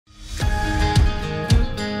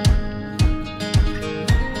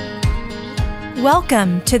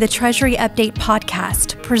Welcome to the Treasury Update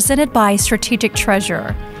podcast presented by Strategic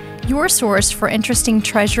Treasurer, your source for interesting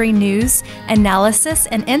Treasury news, analysis,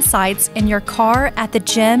 and insights in your car, at the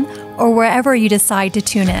gym, or wherever you decide to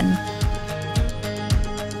tune in.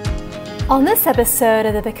 On this episode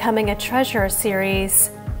of the Becoming a Treasurer series,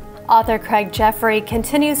 author Craig Jeffery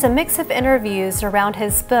continues a mix of interviews around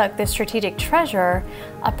his book, The Strategic Treasurer,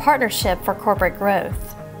 A Partnership for Corporate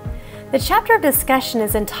Growth. The chapter of discussion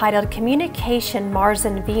is entitled Communication, Mars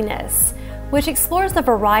and Venus, which explores the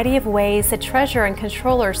variety of ways the treasurer and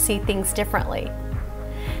controller see things differently.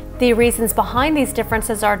 The reasons behind these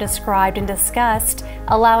differences are described and discussed,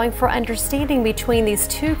 allowing for understanding between these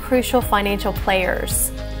two crucial financial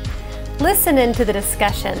players. Listen into the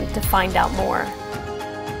discussion to find out more.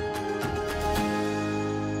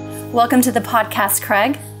 Welcome to the podcast,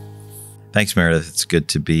 Craig. Thanks, Meredith. It's good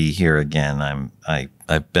to be here again.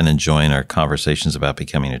 I've been enjoying our conversations about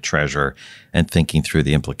becoming a treasurer and thinking through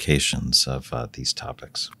the implications of these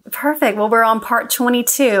topics. Perfect. Well, we're on part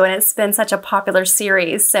 22, and it's been such a popular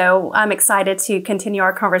series, so I'm excited to continue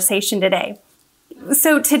our conversation today.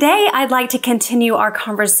 So today, I'd like to continue our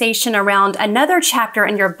conversation around another chapter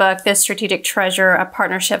in your book, The Strategic Treasurer, A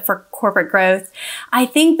Partnership for Corporate Growth. I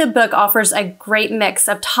think the book offers a great mix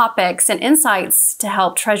of topics and insights to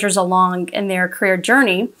help treasurers along in their career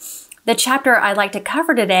journey. The chapter I'd like to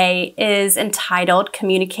cover today is entitled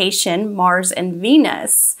Communication, Mars and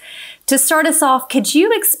Venus. To start us off, could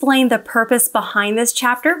you explain the purpose behind this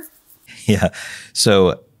chapter? Yeah.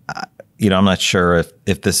 So, I'm not sure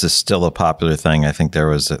if this is still a popular thing. I think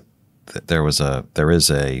there is a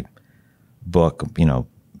book,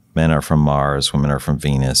 Men Are From Mars, Women Are From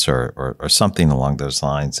Venus, or something along those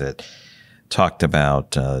lines that talked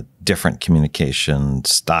about different communication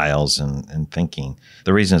styles and thinking.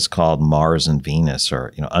 The reason it's called Mars and Venus,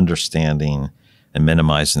 or understanding and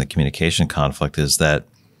minimizing the communication conflict, is that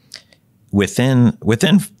within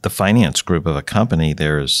the finance group of a company,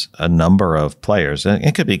 there's a number of players.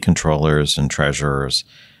 It could be controllers and treasurers,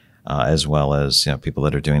 as well as people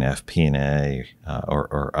that are doing FP&A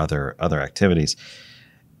or other activities.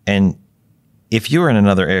 And if you were in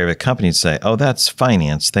another area of a company, you'd say, "Oh, that's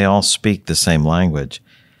finance. They all speak the same language,"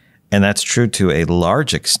 and that's true to a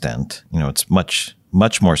large extent. It's much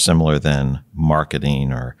more similar than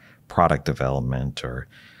marketing or product development or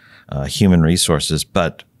human resources,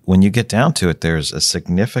 but when you get down to it, there's a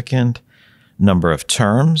significant number of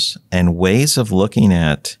terms and ways of looking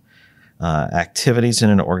at activities in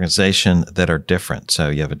an organization that are different. So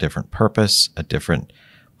you have a different purpose, a different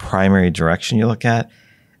primary direction you look at,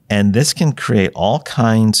 and this can create all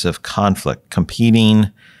kinds of conflict, competing,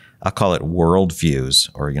 I'll call it worldviews,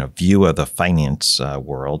 or view of the finance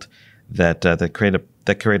world that create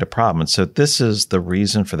a problem. And so this is the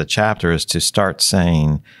reason for the chapter, is to start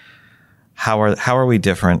saying, How are we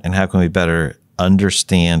different, and how can we better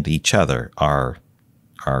understand each other, our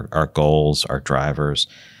goals, our drivers,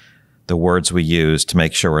 the words we use, to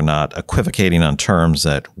make sure we're not equivocating on terms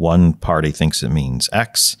that one party thinks it means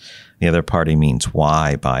X, the other party means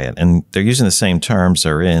Y by it. And they're using the same terms,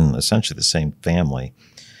 they're in essentially the same family,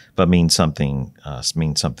 but mean something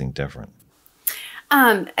different.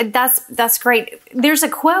 That's great. There's a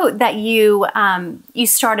quote that you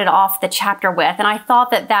started off the chapter with, and I thought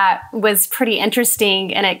that was pretty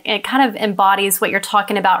interesting, and it kind of embodies what you're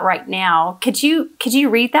talking about right now. Could you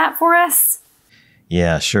read that for us?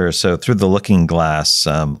 Yeah, sure. So through the looking glass,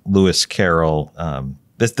 Lewis Carroll.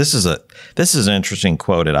 This is an interesting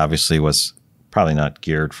quote. It obviously was probably not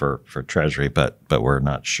geared for Treasury, but we're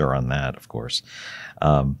not sure on that, of course.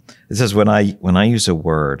 It says, when I use a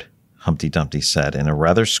word, Humpty Dumpty said in a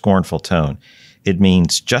rather scornful tone, "it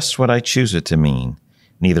means just what I choose it to mean,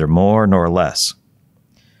 neither more nor less."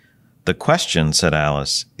 "The question," said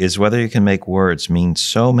Alice, "is whether you can make words mean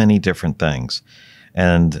so many different things."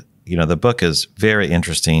 And, the book is very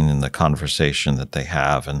interesting in the conversation that they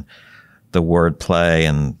have and the word play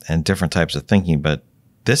and different types of thinking. But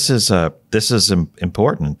this is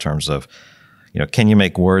important in terms of, can you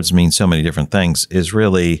make words mean so many different things, is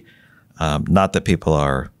really not that people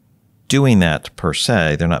are doing that per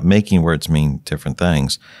se. They're not making words mean different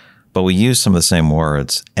things, but we use some of the same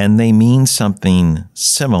words and they mean something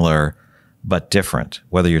similar but different.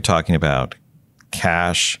 Whether you're talking about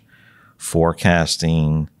cash,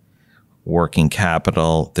 forecasting, working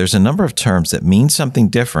capital, there's a number of terms that mean something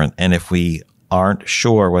different. And if we aren't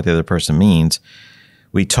sure what the other person means,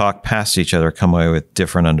 we talk past each other, come away with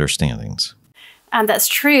different understandings. That's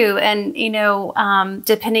true. And,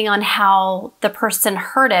 depending on how the person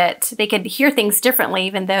heard it, they could hear things differently,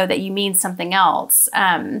 even though that you mean something else.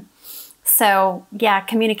 So, yeah,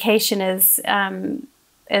 communication is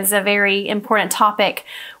is a very important topic.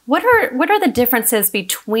 What are the differences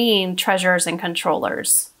between treasurers and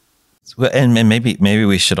controllers? Well, and maybe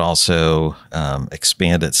we should also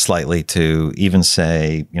expand it slightly to even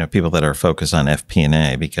say, people that are focused on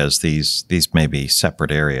FP&A, because these may be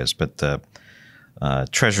separate areas, but the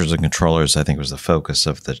treasurers and controllers, I think, was the focus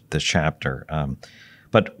of the chapter.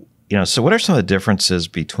 But so what are some of the differences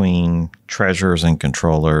between treasurers and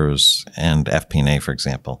controllers and FP&A, for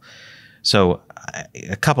example? So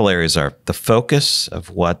a couple areas are the focus of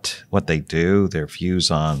what they do, their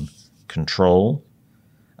views on control,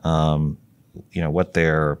 what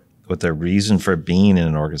their reason for being in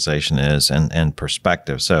an organization is, and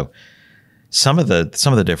perspective. So some of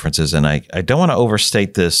the differences, and I don't want to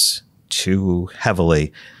overstate this too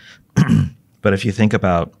heavily, but if you think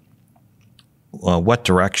about what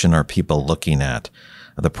direction are people looking at,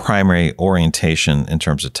 the primary orientation in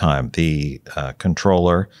terms of time, the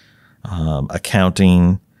controller,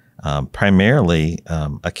 accounting, primarily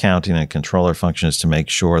accounting and controller function is to make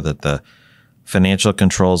sure that the financial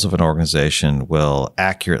controls of an organization will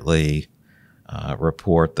accurately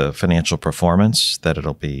report the financial performance, that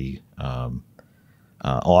it'll be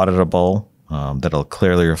auditable, that it'll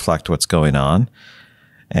clearly reflect what's going on.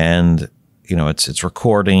 And, it's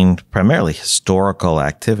recording primarily historical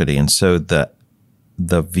activity. And so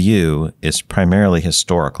the view is primarily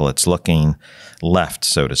historical. It's looking left,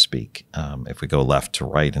 so to speak, if we go left to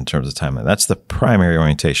right in terms of time. That's the primary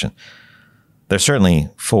orientation. There's certainly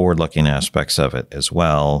forward-looking aspects of it as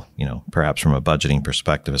well, perhaps from a budgeting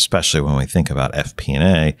perspective, especially when we think about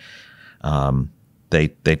FP&A.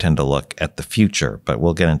 They tend to look at the future, but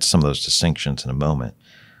we'll get into some of those distinctions in a moment.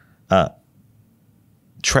 The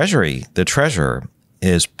treasurer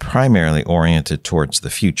is primarily oriented towards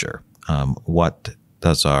the future. What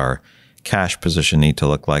does our cash position need to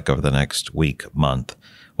look like over the next week, month?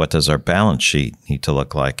 What does our balance sheet need to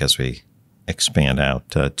look like as we expand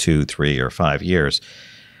out to 2, 3, or 5 years?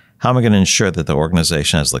 How am I going to ensure that the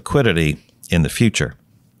organization has liquidity in the future?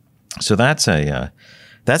 So that's a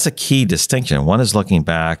key distinction. One is looking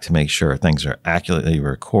back to make sure things are accurately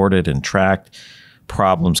recorded and tracked.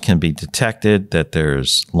 Problems can be detected, that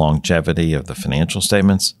there's longevity of the financial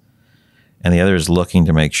statements. And the other is looking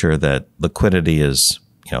to make sure that liquidity is,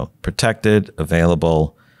 protected,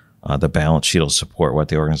 available. The balance sheet will support what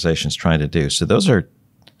the organization is trying to do. So those are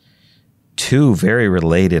two very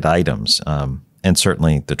related items. And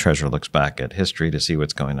certainly the treasurer looks back at history to see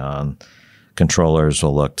what's going on. Controllers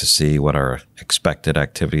will look to see what are expected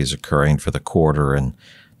activities occurring for the quarter, and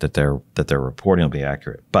that their reporting will be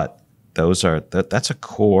accurate. But that's a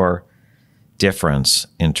core difference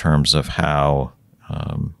in terms of how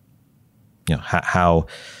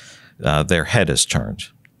their head is turned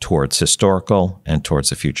towards historical and towards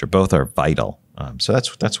the future. Both are vital. So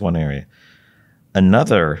that's one area.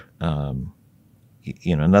 Another would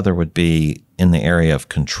be in the area of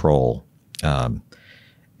control, and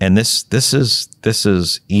this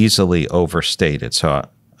is easily overstated. So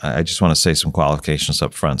I just want to say some qualifications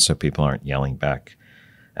up front, so people aren't yelling back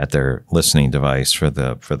at their listening device for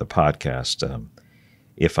the podcast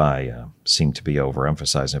if I seem to be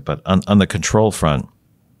overemphasizing it. But on the control front,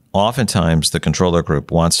 oftentimes the controller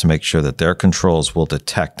group wants to make sure that their controls will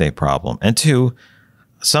detect a problem and to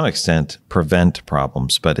some extent prevent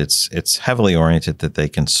problems, but it's heavily oriented that they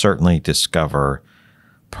can certainly discover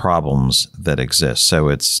problems that exist. So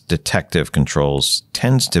it's detective controls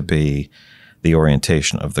tends to be the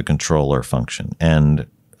orientation of the controller function, and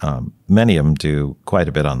many of them do quite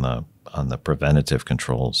a bit on the preventative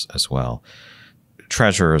controls as well.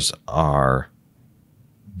 Treasurers are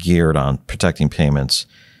geared on protecting payments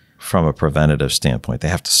from a preventative standpoint. They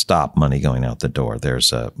have to stop money going out the door.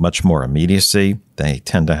 There's much more immediacy. They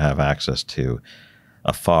tend to have access to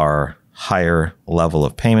a far higher level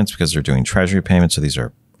of payments because they're doing treasury payments. So these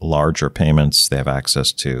are larger payments. They have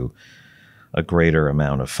access to a greater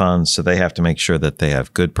amount of funds. So they have to make sure that they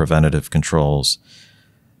have good preventative controls.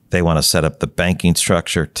 They want to set up the banking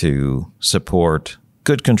structure to support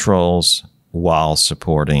good controls while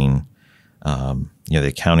supporting the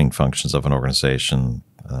accounting functions of an organization.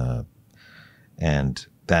 And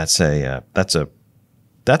that's a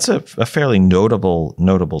fairly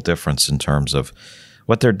notable difference in terms of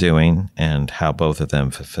what they're doing and how both of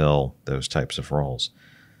them fulfill those types of roles.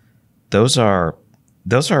 Those are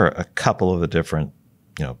a couple of the different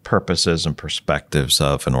purposes and perspectives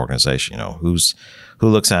of an organization. Who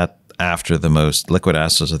looks after the most liquid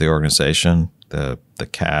assets of the organization, the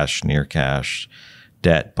cash, near cash,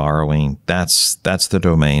 debt, borrowing. That's the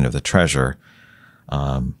domain of the treasurer.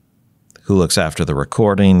 Who looks after the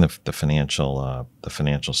recording, the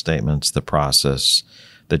financial statements, the process,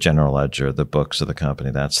 the general ledger, the books of the company.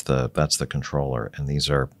 That's the controller, and these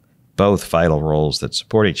are both vital roles that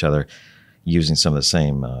support each other, using some of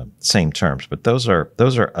the same terms. But those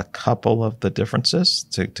are a couple of the differences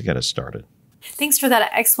to get us started. Thanks for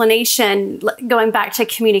that explanation. Going back to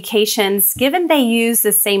communications, given they use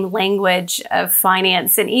the same language of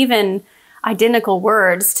finance and even identical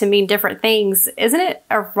words to mean different things, isn't it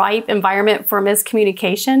a ripe environment for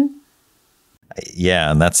miscommunication? Yeah,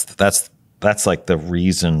 and that's like the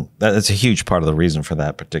reason. That's a huge part of the reason for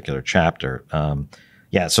that particular chapter.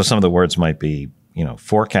 So some of the words might be,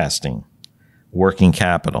 forecasting, working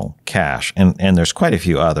capital, cash, and there's quite a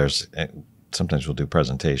few others. Sometimes we'll do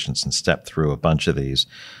presentations and step through a bunch of these.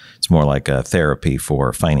 It's more like a therapy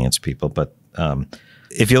for finance people. But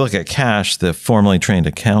if you look at cash, the formally trained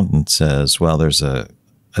accountant says, well, there's a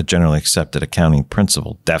generally accepted accounting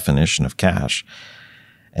principle definition of cash.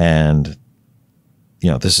 And,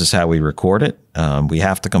 this is how we record it. We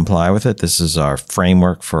have to comply with it. This is our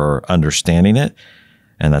framework for understanding it.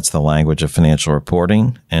 And that's the language of financial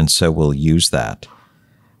reporting. And so we'll use that.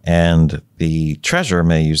 And the treasurer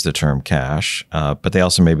may use the term cash, but they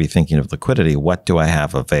also may be thinking of liquidity. What do I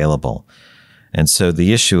have available? And so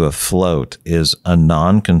the issue of float is a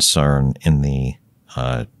non-concern in the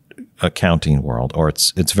accounting world, or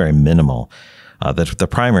it's very minimal. The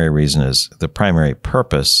primary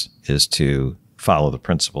purpose is to follow the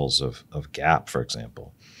principles of GAAP, for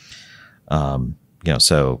example.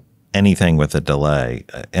 So anything with a delay,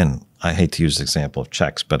 and I hate to use the example of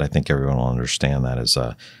checks, but I think everyone will understand that as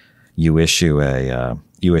you issue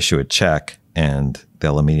a check and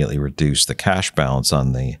they'll immediately reduce the cash balance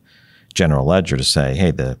on the general ledger to say, hey,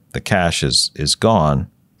 the cash is gone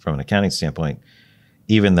from an accounting standpoint,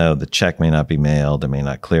 even though the check may not be mailed, it may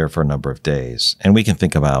not clear for a number of days. And we can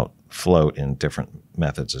think about float in different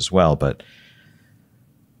methods as well, but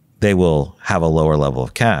they will have a lower level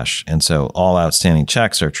of cash. And so all outstanding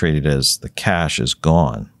checks are treated as the cash is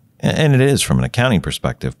gone. And it is from an accounting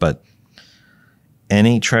perspective, but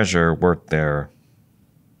any treasurer worth their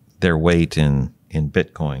weight in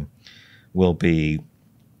Bitcoin will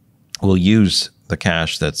use the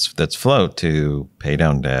cash that's float to pay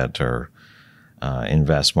down debt or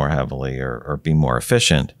invest more heavily or be more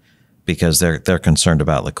efficient because they're concerned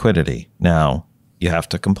about liquidity. Now, you have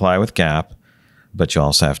to comply with GAAP, but you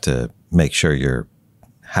also have to make sure you're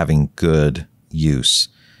having good use.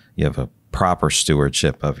 You have a proper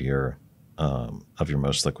stewardship of your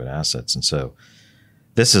most liquid assets. And so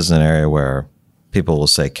this is an area where people will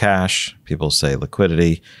say cash, people say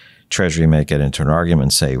liquidity. Treasury may get into an argument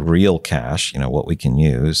and say real cash, what we can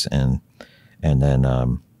use, and then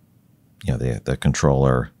the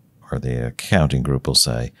controller or the accounting group will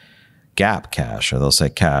say GAAP cash, or they'll say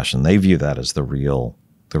cash, and they view that as the real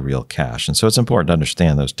cash. And so it's important to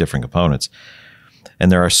understand those different components. And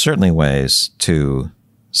there are certainly ways to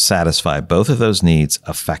satisfy both of those needs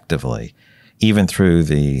effectively, even through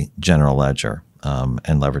the general ledger, and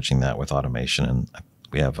leveraging that with automation. And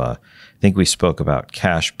we have, I think we spoke about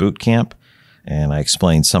Cash Bootcamp, and I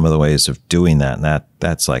explained some of the ways of doing that. And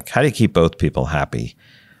that's like, how do you keep both people happy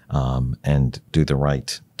and do the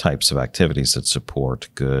right types of activities that support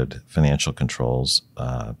good financial controls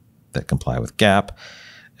that comply with GAAP,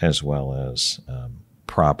 as well as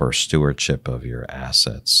proper stewardship of your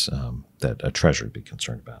assets that a treasury would be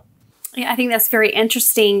concerned about. Yeah, I think that's very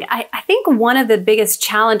interesting. I think one of the biggest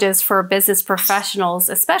challenges for business professionals,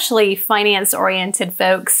 especially finance-oriented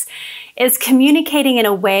folks, is communicating in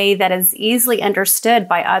a way that is easily understood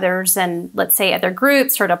by others and, let's say, other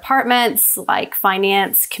groups or departments like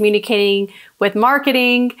finance, communicating with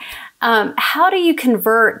marketing. How do you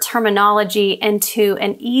convert terminology into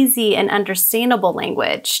an easy and understandable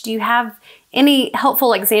language? Do you have any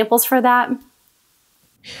helpful examples for that?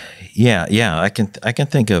 Yeah. I can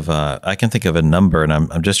think of a number, and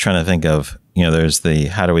I'm just trying to think of, there's the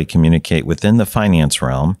how do we communicate within the finance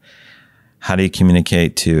realm? How do you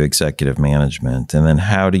communicate to executive management? And then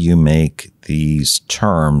how do you make these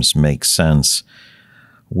terms make sense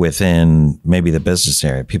within maybe the business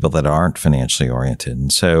area, people that aren't financially oriented?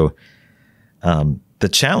 And so the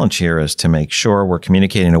challenge here is to make sure we're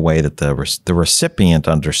communicating in a way that the recipient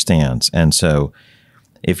understands. And so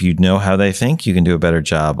if you know how they think, you can do a better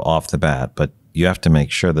job off the bat. But you have to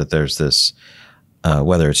make sure that there's this,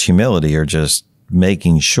 whether it's humility or just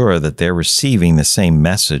making sure that they're receiving the same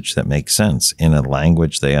message that makes sense in a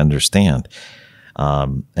language they understand.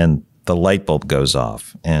 And the light bulb goes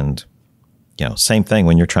off. And, same thing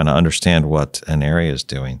when you're trying to understand what an area is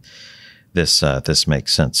doing. This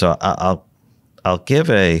makes sense. So I'll give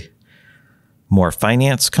a more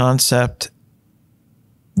finance concept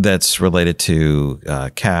that's related to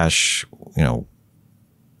cash,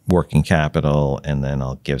 working capital, and then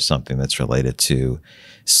I'll give something that's related to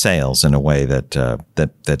sales in a way that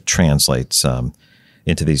that translates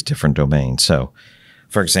into these different domains. So,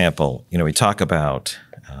 for example, we talk about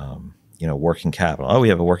working capital. Oh, we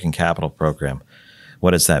have a working capital program.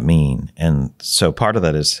 What does that mean? And so part of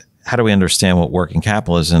that is, how do we understand what working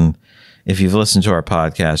capital is? And if you've listened to our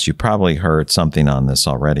podcast, you probably heard something on this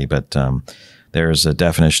already, but there's a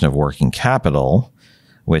definition of working capital,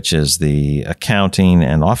 which is the accounting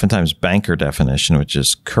and oftentimes banker definition, which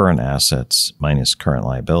is current assets minus current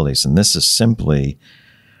liabilities. And this is simply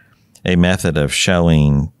a method of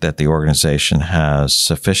showing that the organization has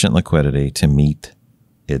sufficient liquidity to meet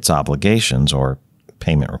its obligations or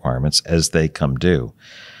payment requirements as they come due.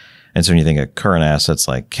 And so when you think of current assets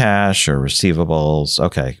like cash or receivables,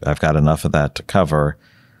 okay, I've got enough of that to cover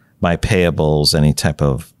my payables, any type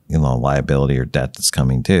of liability or debt that's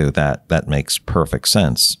coming due. That makes perfect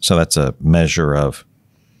sense. So that's a measure of,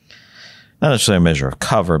 not necessarily a measure of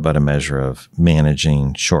cover, but a measure of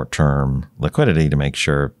managing short-term liquidity to make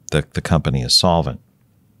sure that the company is solvent.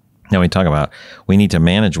 Now we talk about, we need to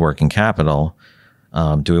manage working capital.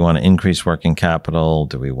 Do we want to increase working capital?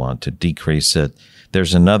 Do we want to decrease it?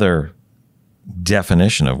 There's another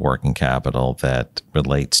definition of working capital that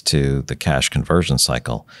relates to the cash conversion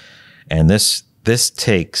cycle. And this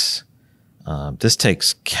takes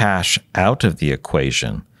cash out of the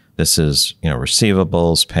equation. This is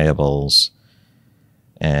receivables, payables,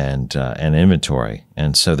 and inventory.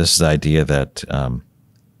 And so this is the idea that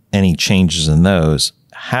any changes in those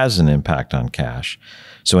has an impact on cash.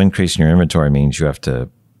 So increasing your inventory means you have to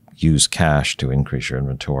use cash to increase your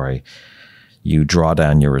inventory. You draw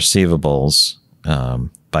down your receivables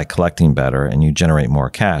by collecting better, and you generate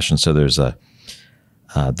more cash. And so there's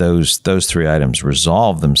those three items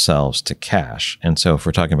resolve themselves to cash. And so if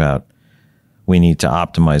we're talking about we need to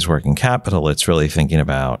optimize working capital, it's really thinking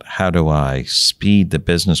about, how do I speed the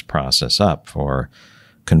business process up for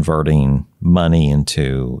converting money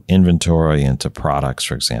into inventory, into products,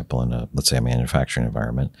 for example, in let's say a manufacturing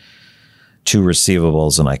environment, to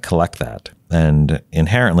receivables, and I collect that. And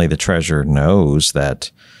inherently, the treasurer knows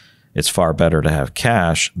that it's far better to have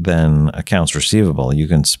cash than accounts receivable. You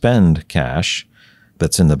can spend cash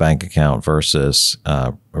that's in the bank account versus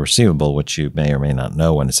a receivable, which you may or may not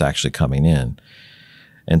know when it's actually coming in.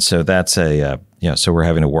 And so that's so we're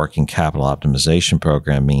having a working capital optimization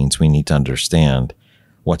program means we need to understand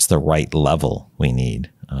what's the right level we need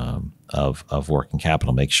of working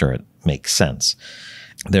capital, make sure it makes sense.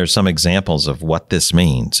 There's some examples of what this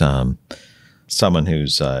means. Someone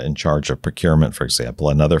who's in charge of procurement, for example,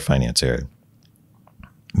 another finance area,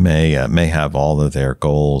 may have all of their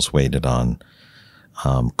goals weighted on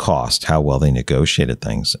cost, how well they negotiated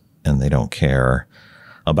things, and they don't care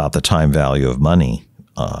about the time value of money.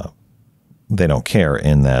 They don't care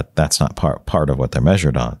in that's not part of what they're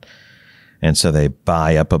measured on. And so they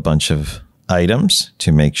buy up a bunch of items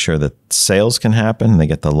to make sure that sales can happen. They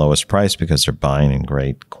get the lowest price because they're buying in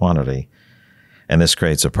great quantity. And this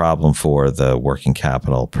creates a problem for the working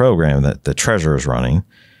capital program that the treasurer is running,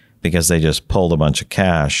 because they just pulled a bunch of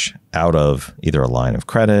cash out of either a line of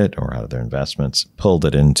credit or out of their investments, pulled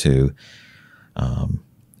it into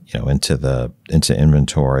into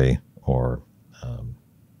inventory, or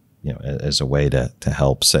as a way to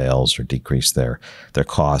help sales or decrease their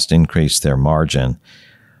cost, increase their margin,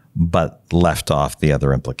 but left off the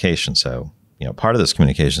other implications. So, part of this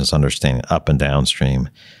communication is understanding up and downstream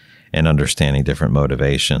and understanding different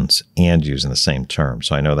motivations and using the same term.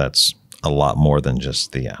 So I know that's a lot more than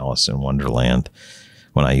just the Alice in Wonderland.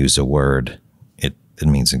 When I use a word, it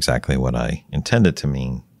means exactly what I intended to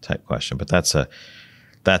mean type question. But that's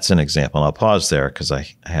an example. And I'll pause there because I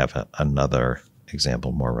have another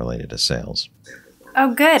example more related to sales.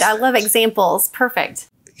 Oh, good. I love examples. Perfect.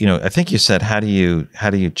 I think you said, how do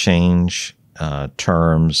you change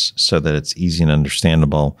terms so that it's easy and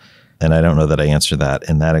understandable? And I don't know that I answered that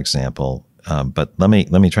in that example, but let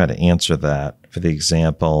me try to answer that for the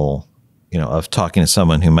example, of talking to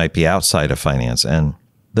someone who might be outside of finance. And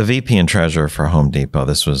the VP and treasurer for Home Depot,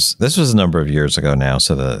 this was a number of years ago now,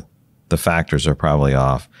 so the factors are probably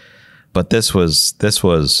off, but this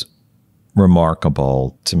was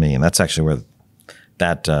remarkable to me, and that's actually where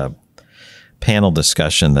that panel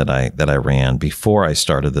discussion that I ran before I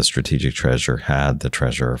started the strategic treasure had the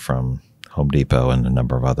treasurer from Home Depot and a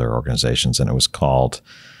number of other organizations, and it was called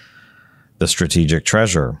the Strategic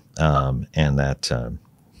Treasure, and that's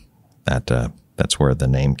where the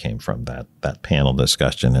name came from. That panel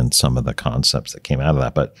discussion and some of the concepts that came out of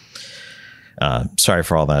that. But sorry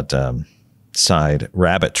for all that side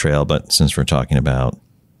rabbit trail. But since we're talking about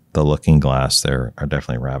the looking glass, there are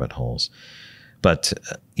definitely rabbit holes. But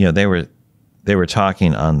they were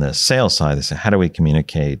talking on the sales side. They said, how do we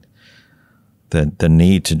communicate the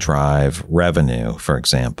need to drive revenue, for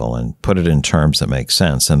example, and put it in terms that make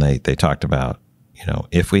sense? And they talked about,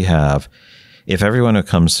 if everyone who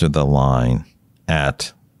comes through the line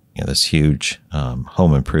at this huge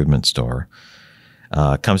home improvement store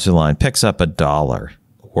comes through the line, picks up $1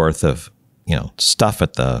 worth of stuff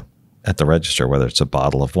at the register, whether it's a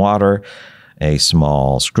bottle of water, a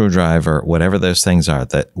small screwdriver, whatever those things are,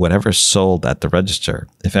 that whatever's sold at the register,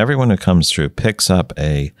 if everyone who comes through picks up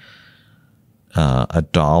a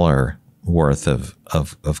 $1 worth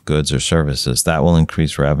of goods or services, that will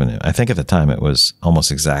increase revenue. I think at the time it was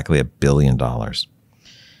almost exactly $1 billion.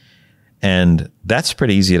 And that's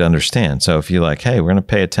pretty easy to understand. So if you're like, hey, we're going to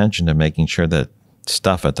pay attention to making sure that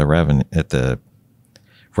stuff at the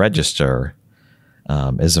register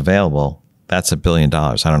is available, that's $1 billion.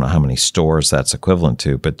 I don't know how many stores that's equivalent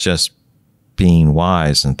to, but just being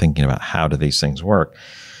wise and thinking about how do these things work,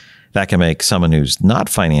 that can make someone who's not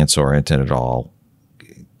finance oriented at all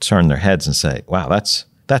turn their heads and say, wow, that's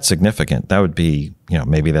significant. That would be,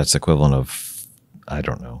 maybe that's equivalent of, I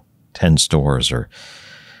don't know, 10 stores or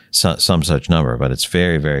some such number, but it's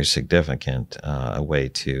very, very significant, a way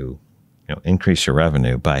to increase your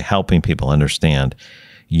revenue by helping people understand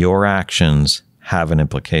your actions have an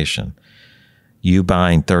implication. You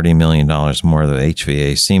buying $30 million more of the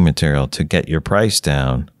HVAC material to get your price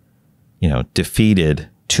down, defeated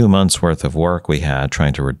 2 months worth of work we had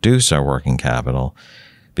trying to reduce our working capital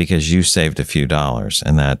because you saved a few dollars,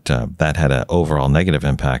 and that had an overall negative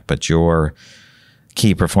impact. But your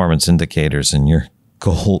key performance indicators and your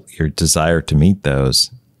goal, your desire to meet those,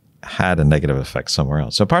 had a negative effect somewhere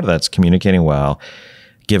else. So part of that's communicating well,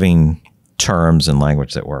 giving terms and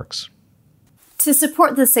language that works. To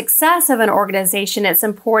support the success of an organization, it's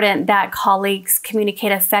important that colleagues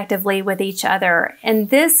communicate effectively with each other. In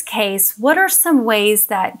this case, what are some ways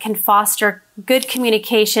that can foster good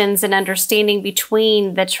communications and understanding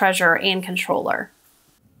between the treasurer and controller?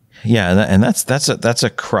 Yeah, and that's a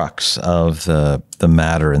crux of the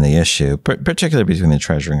matter and the issue, particularly between the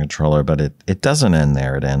treasurer and controller. But it doesn't end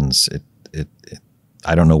there. It ends.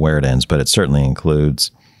 I don't know where it ends, but it certainly includes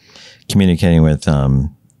communicating with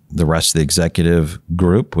the rest of the executive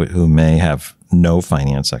group who may have no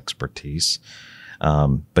finance expertise,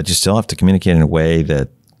 but you still have to communicate in a way that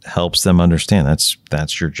helps them understand.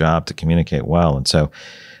 That's your job, to communicate well. And so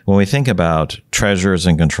when we think about treasurers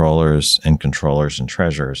and controllers and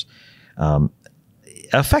treasurers,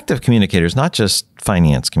 effective communicators, not just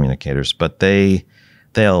finance communicators, but they'll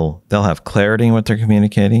have clarity in what they're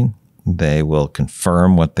communicating. They will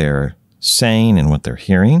confirm what they're saying and what they're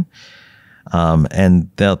hearing. And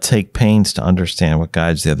they'll take pains to understand what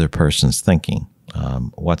guides the other person's thinking,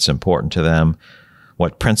 what's important to them,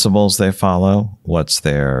 what principles they follow, what's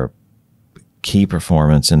their key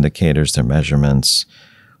performance indicators, their measurements,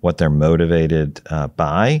 what they're motivated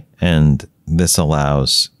by. And this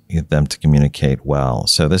allows them to communicate well.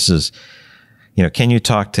 So this is, can you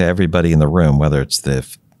talk to everybody in the room, whether it's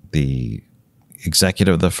the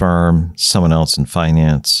executive of the firm, someone else in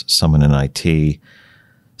finance, someone in IT,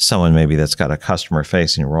 someone maybe that's got a customer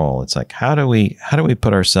facing role? It's like, how do we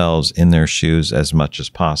put ourselves in their shoes as much as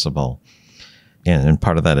possible? And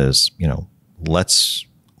part of that is, let's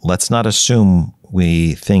not assume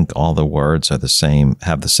we think all the words are the same,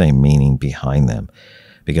 have the same meaning behind them,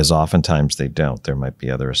 because oftentimes they don't. There might be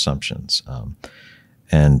other assumptions.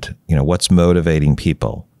 And what's motivating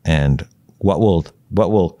people, and what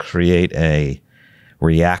will create a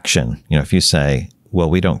reaction? If you say, well,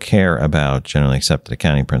 we don't care about generally accepted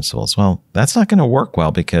accounting principles. Well, that's not going to work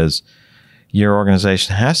well, because your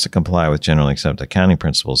organization has to comply with generally accepted accounting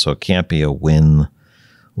principles. So it can't be a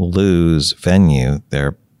win-lose venue.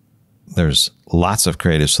 There's lots of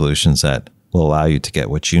creative solutions that will allow you to get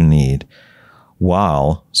what you need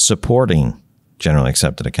while supporting generally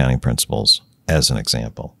accepted accounting principles, as an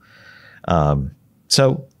example.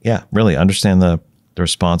 So yeah, really understand the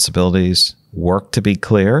responsibilities, work to be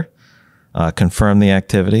clear, confirm the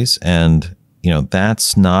activities, and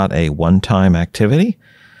that's not a one-time activity.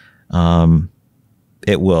 It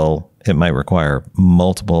might require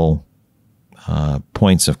multiple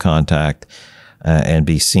points of contact and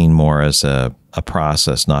be seen more as a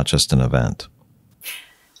process, not just an event.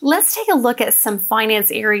 Let's take a look at some finance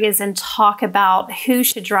areas and talk about who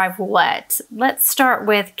should drive what. Let's start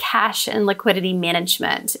with cash and liquidity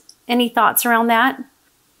management. Any thoughts around that?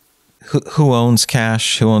 Who owns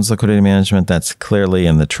cash? Who owns liquidity management? That's clearly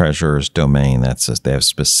in the treasurer's domain. They have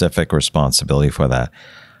specific responsibility for that.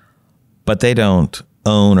 But they don't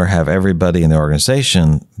own or have everybody in the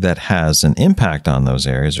organization that has an impact on those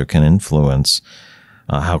areas or can influence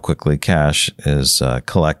how quickly cash is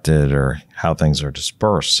collected or how things are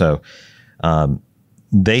dispersed. So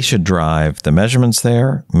they should drive the measurements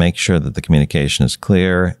there, make sure that the communication is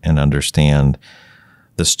clear, and understand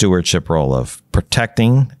the stewardship role of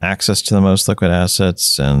protecting access to the most liquid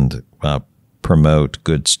assets and promote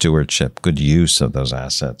good stewardship, good use of those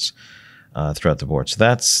assets throughout the board. So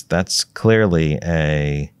that's clearly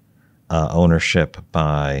a ownership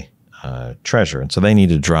by treasurer. And so they need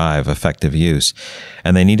to drive effective use.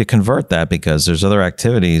 And they need to convert that because there's other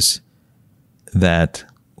activities that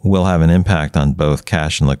will have an impact on both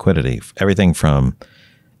cash and liquidity. Everything from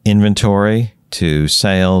inventory to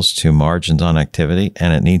sales to margins on activity.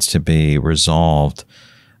 And it needs to be resolved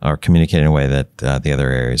or communicated in a way that the other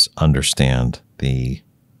areas understand the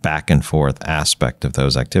back and forth aspect of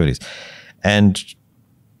those activities. And,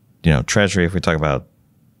 treasury, if we talk about,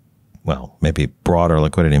 well, maybe broader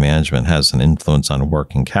liquidity management has an influence on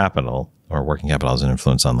working capital, or working capital has an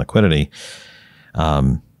influence on liquidity.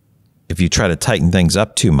 If you try to tighten things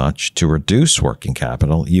up too much to reduce working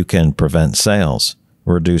capital, you can prevent sales,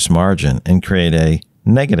 reduce margin, and create a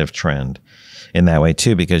negative trend in that way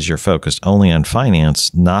too, because you're focused only on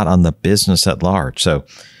finance, not on the business at large. So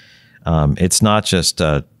it's not just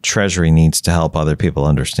treasury needs to help other people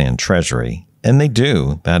understand treasury, and they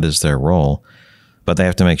do. That is their role. But they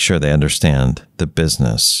have to make sure they understand the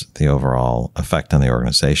business, the overall effect on the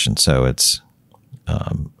organization. So it's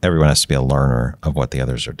everyone has to be a learner of what the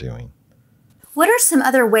others are doing. What are some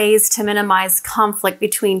other ways to minimize conflict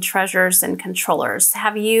between treasurers and controllers?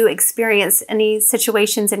 Have you experienced any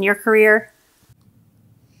situations in your career?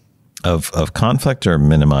 Of conflict or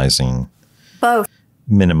minimizing? Both.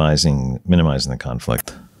 Minimizing the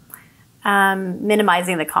conflict.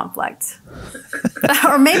 Minimizing the conflict.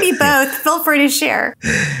 Or maybe both. Feel free to share.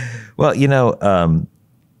 Well,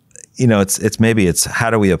 it's how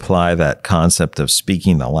do we apply that concept of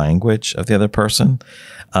speaking the language of the other person?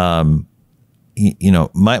 My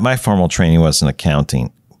formal training was in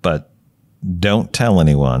accounting, but don't tell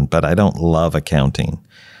anyone, but I don't love accounting.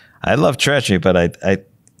 I love treasury, but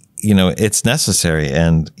it's necessary.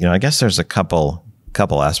 And, I guess there's a couple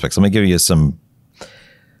aspects. Let me give you some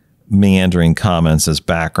meandering comments as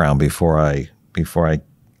background before I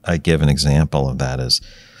give an example of that. Is,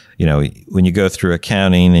 when you go through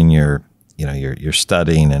accounting and you're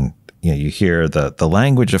studying and, you hear the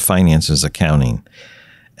language of finance is accounting.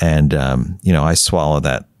 And, I swallow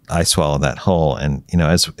that whole. And,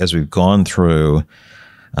 as we've gone through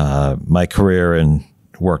my career and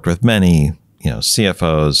worked with many,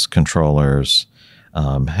 CFOs, controllers,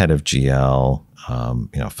 head of GL,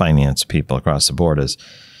 finance people across the board,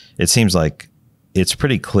 it seems like it's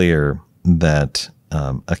pretty clear that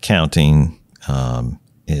accounting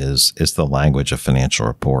is the language of financial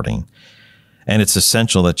reporting. And it's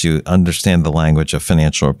essential that you understand the language of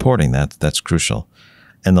financial reporting. That's crucial.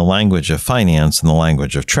 And the language of finance and the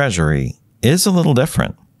language of treasury is a little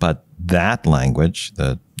different. But that language,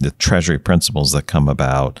 the treasury principles that come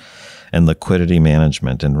about, and liquidity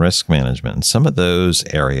management and risk management, and some of those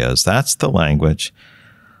areas, that's the language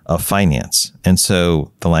of finance. And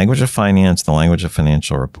so the language of finance, the language of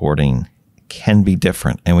financial reporting can be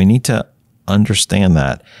different. And we need to understand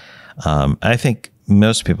that. I think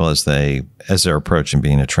most people, as they're approaching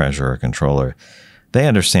being a treasurer or controller, they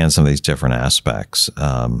understand some of these different aspects.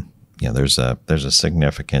 There's a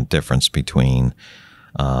significant difference between,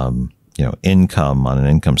 income on an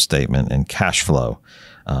income statement and cash flow.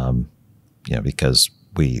 Because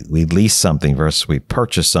we lease something versus we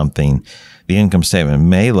purchase something, the income statement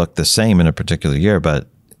may look the same in a particular year, but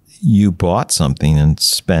you bought something and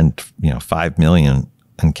spent, $5 million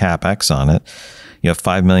in CapEx on it. You have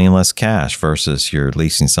 $5 million less cash versus you're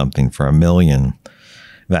leasing something for $1 million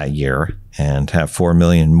that year and have $4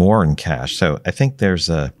 million more in cash. So I think there's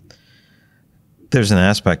an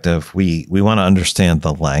aspect of we want to understand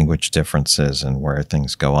the language differences and where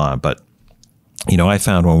things go on. But I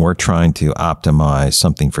found when we're trying to optimize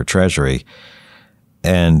something for treasury,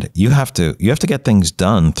 and you have to get things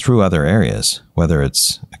done through other areas, whether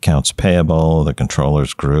it's accounts payable, the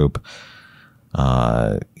controllers group,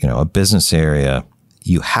 a business area.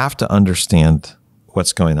 You have to understand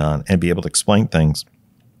what's going on and be able to explain things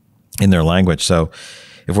in their language. So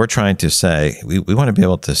if we're trying to say, we want to be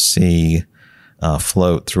able to see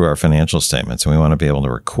float through our financial statements, and we want to be able to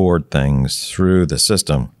record things through the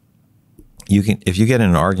system. If you get in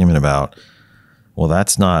an argument about, well,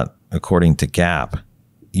 that's not according to GAAP,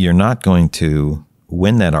 you're not going to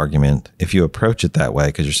win that argument if you approach it that way,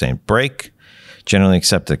 because you're saying break generally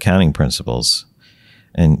accepted accounting principles.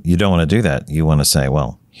 And you don't want to do that. You want to say,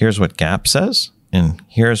 well, here's what GAAP says, and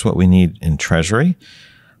here's what we need in Treasury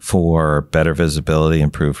for better visibility,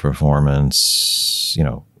 improved performance,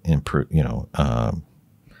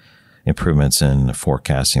 improvements in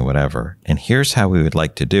forecasting, whatever. And here's how we would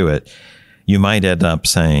like to do it. You might end up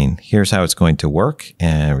saying, here's how it's going to work.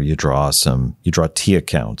 And you draw T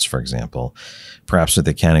accounts, for example, perhaps with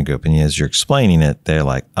the accounting group. And as you're explaining it, they're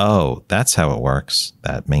like, oh, that's how it works.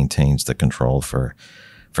 That maintains the control for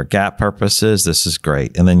GAAP purposes. This is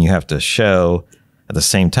great. And then you have to show, at the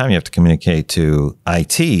same time, you have to communicate to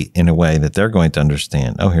IT in a way that they're going to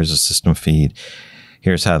understand. Oh, here's a system feed.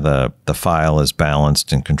 Here's how the file is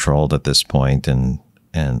balanced and controlled at this point. And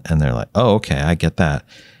they're like, oh, okay, I get that.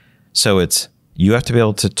 So you have to be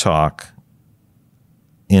able to talk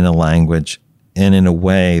in a language and in a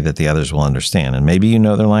way that the others will understand. And maybe you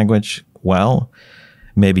know their language well,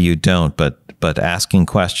 maybe you don't, but asking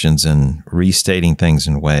questions and restating things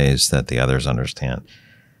in ways that the others understand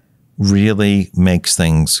really makes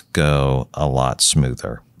things go a lot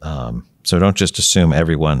smoother. So don't just assume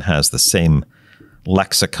everyone has the same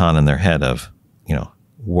lexicon in their head of,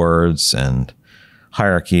 words and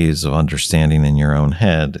hierarchies of understanding in your own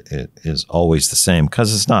head. It is always the same,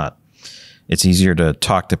 because it's not. It's easier to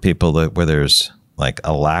talk to people where there's like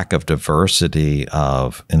a lack of diversity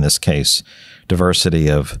of, in this case, diversity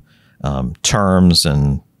of terms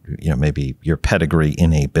and, maybe your pedigree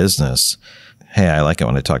in a business. Hey, I like it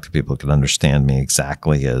when I talk to people who can understand me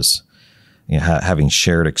exactly as, having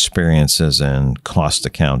shared experiences in cost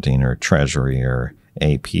accounting or treasury or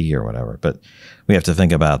AP or whatever. But we have to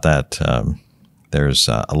think about that. There's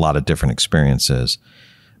a lot of different experiences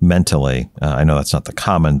mentally. I know that's not the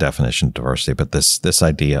common definition of diversity, but this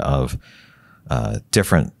idea of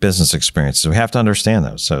different business experiences, we have to understand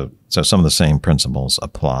those. So some of the same principles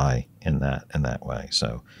apply in that way.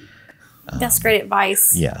 So that's great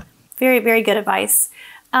advice. Yeah. Very, very good advice.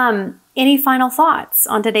 Any final thoughts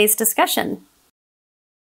on today's discussion?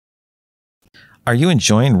 Are you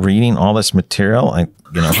enjoying reading all this material?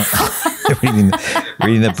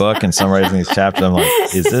 Reading the book and summarizing these chapters. I'm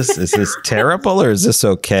like, is this terrible or is this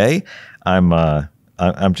okay?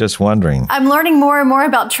 I'm just wondering. I'm learning more and more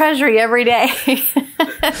about Treasury every day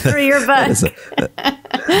through your book.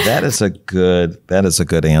 That is a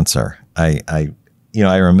good answer. I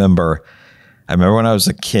remember when I was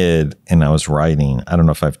a kid and I was writing. I don't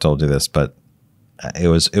know if I've told you this, but it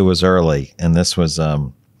was early, and this was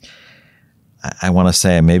I want to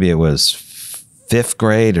say maybe it was 5th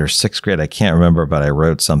grade or 6th grade. I can't remember, but I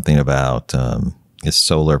wrote something about is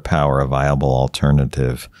solar power a viable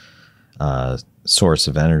alternative source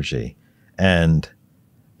of energy, and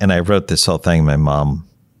I wrote this whole thing. My mom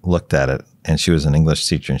looked at it, and she was an English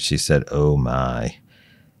teacher, and she said, "Oh my."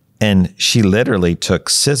 And she literally took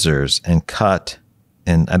scissors and cut,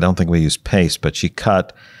 and I don't think we used paste, but she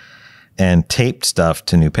cut and taped stuff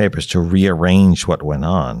to new papers to rearrange what went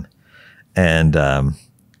on. And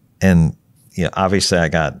obviously I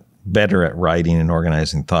got better at writing and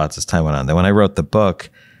organizing thoughts as time went on. Then when I wrote the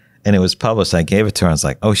book and it was published, I gave it to her. I was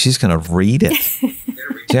like, oh, she's going to read it. She's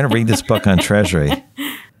going to read this book on Treasury.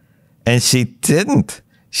 And she didn't.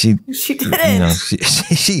 She didn't.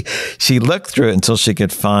 She looked through it until she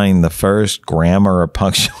could find the first grammar or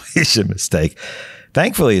punctuation mistake.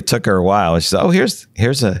 Thankfully, it took her a while. She said, "Oh, here's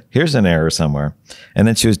an error somewhere," and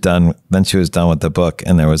then she was done. Then she was done with the book,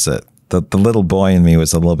 and there was the little boy in me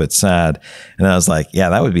was a little bit sad, and I was like, "Yeah,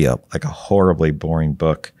 that would be a horribly boring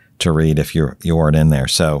book to read if you weren't in there."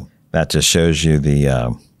 So that just shows you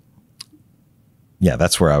the. Yeah,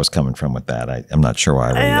 that's where I was coming from with that. I'm not sure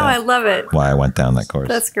why. I love it. Why I went down that course.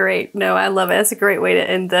 That's great. No, I love it. That's a great way to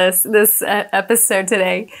end this episode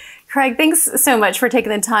today. Craig, thanks so much for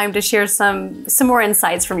taking the time to share some more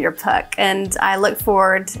insights from your book. And I look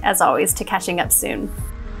forward, as always, to catching up soon.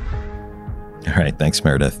 All right. Thanks,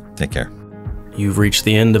 Meredith. Take care. You've reached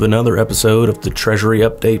the end of another episode of the Treasury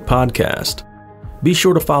Update podcast. Be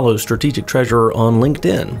sure to follow Strategic Treasurer on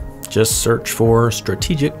LinkedIn. Just search for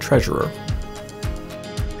Strategic Treasurer.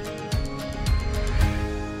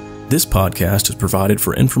 This podcast is provided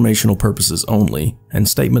for informational purposes only, and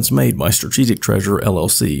statements made by Strategic Treasurer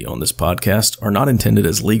LLC on this podcast are not intended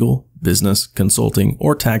as legal, business, consulting,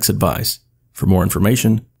 or tax advice. For more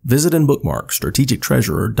information, visit and bookmark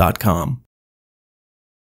strategictreasurer.com.